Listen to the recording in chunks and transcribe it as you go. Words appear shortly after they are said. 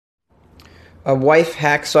A wife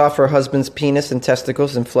hacks off her husband's penis and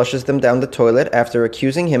testicles and flushes them down the toilet after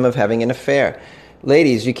accusing him of having an affair.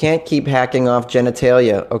 Ladies, you can't keep hacking off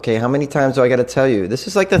genitalia, okay? How many times do I gotta tell you? This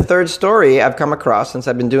is like the third story I've come across since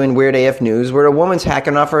I've been doing Weird AF News where a woman's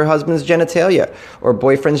hacking off her husband's genitalia or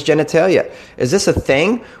boyfriend's genitalia. Is this a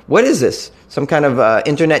thing? What is this? Some kind of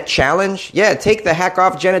internet challenge? Yeah, take the hack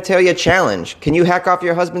off genitalia challenge. Can you hack off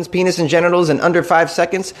your husband's penis and genitals in under 5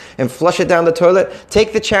 seconds and flush it down the toilet?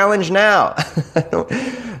 Take the challenge now.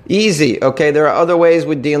 Easy, okay? There are other ways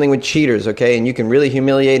with dealing with cheaters, okay? And you can really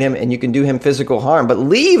humiliate him and you can do him physical harm. But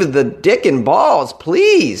leave the dick and balls,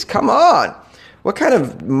 please. Come on. What kind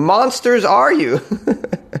of monsters are you?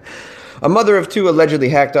 A mother of 2 allegedly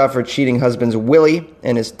hacked off her cheating husband's willy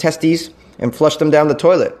and his testes and flushed them down the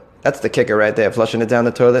toilet. That's the kicker right there, flushing it down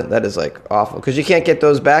the toilet. That is like awful because you can't get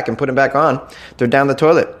those back and put them back on. They're down the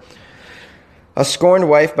toilet. A scorned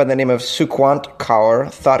wife by the name of Sukhwant Kaur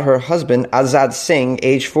thought her husband, Azad Singh,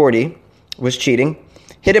 age 40, was cheating,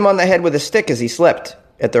 hit him on the head with a stick as he slept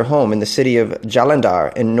at their home in the city of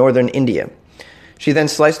Jalandhar in northern India. She then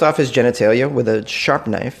sliced off his genitalia with a sharp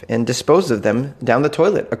knife and disposed of them down the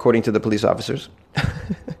toilet, according to the police officers.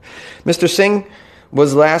 Mr. Singh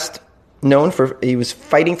was last known for, he was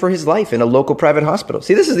fighting for his life in a local private hospital.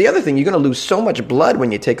 See, this is the other thing. You're going to lose so much blood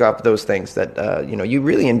when you take off those things that, you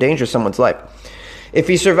really endanger someone's life. If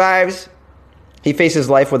he survives, he faces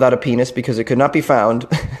life without a penis because it could not be found.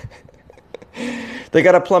 They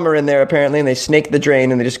got a plumber in there, apparently, and they snaked the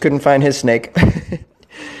drain, and they just couldn't find his snake.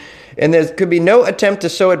 And there could be no attempt to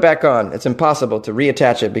sew it back on. It's impossible to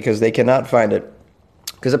reattach it because they cannot find it.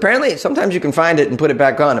 Because apparently, sometimes you can find it and put it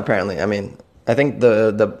back on, apparently. I mean, I think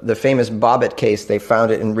the famous Bobbitt case, they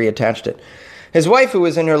found it and reattached it. His wife, who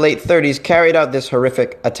was in her late 30s, carried out this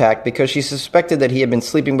horrific attack because she suspected that he had been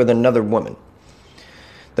sleeping with another woman.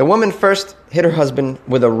 The woman first hit her husband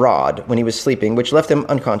with a rod when he was sleeping, which left him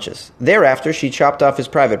unconscious. Thereafter, she chopped off his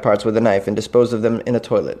private parts with a knife and disposed of them in a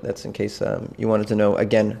toilet. That's in case you wanted to know,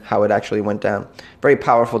 again, how it actually went down. Very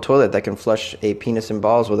powerful toilet that can flush a penis and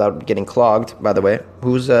balls without getting clogged, by the way.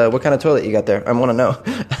 What kind of toilet you got there? I want to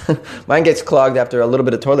know. Mine gets clogged after a little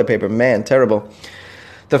bit of toilet paper. Man, terrible.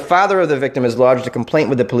 The father of the victim has lodged a complaint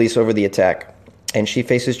with the police over the attack, and she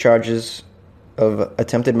faces charges of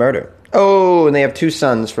attempted murder. Oh, and they have 2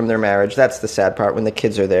 sons from their marriage. That's the sad part when the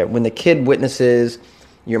kids are there. When the kid witnesses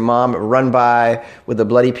your mom run by with a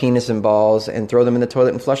bloody penis and balls and throw them in the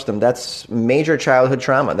toilet and flush them, that's major childhood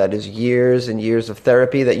trauma. That is years and years of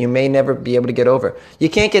therapy that you may never be able to get over. You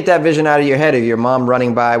can't get that vision out of your head of your mom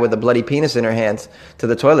running by with a bloody penis in her hands to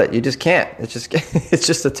the toilet. You just can't. It's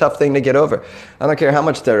just a tough thing to get over. I don't care how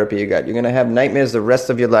much therapy you got. You're going to have nightmares the rest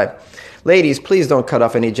of your life. Ladies, please don't cut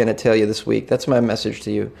off any genitalia this week. That's my message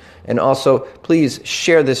to you. And also, please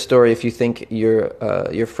share this story if you think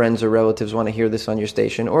your friends or relatives want to hear this on your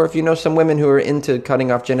station. Or if you know some women who are into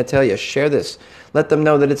cutting off genitalia, share this. Let them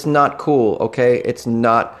know that it's not cool, okay? It's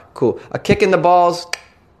not cool. A kick in the balls,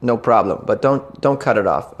 no problem. But don't cut it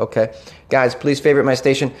off, okay? Guys, please favorite my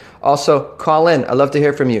station. Also, call in. I love to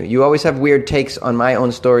hear from you. You always have weird takes on my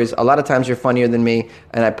own stories. A lot of times you're funnier than me,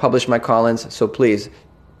 and I publish my call-ins, so please,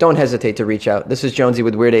 don't hesitate to reach out. This is Jonesy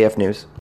with Weird AF News.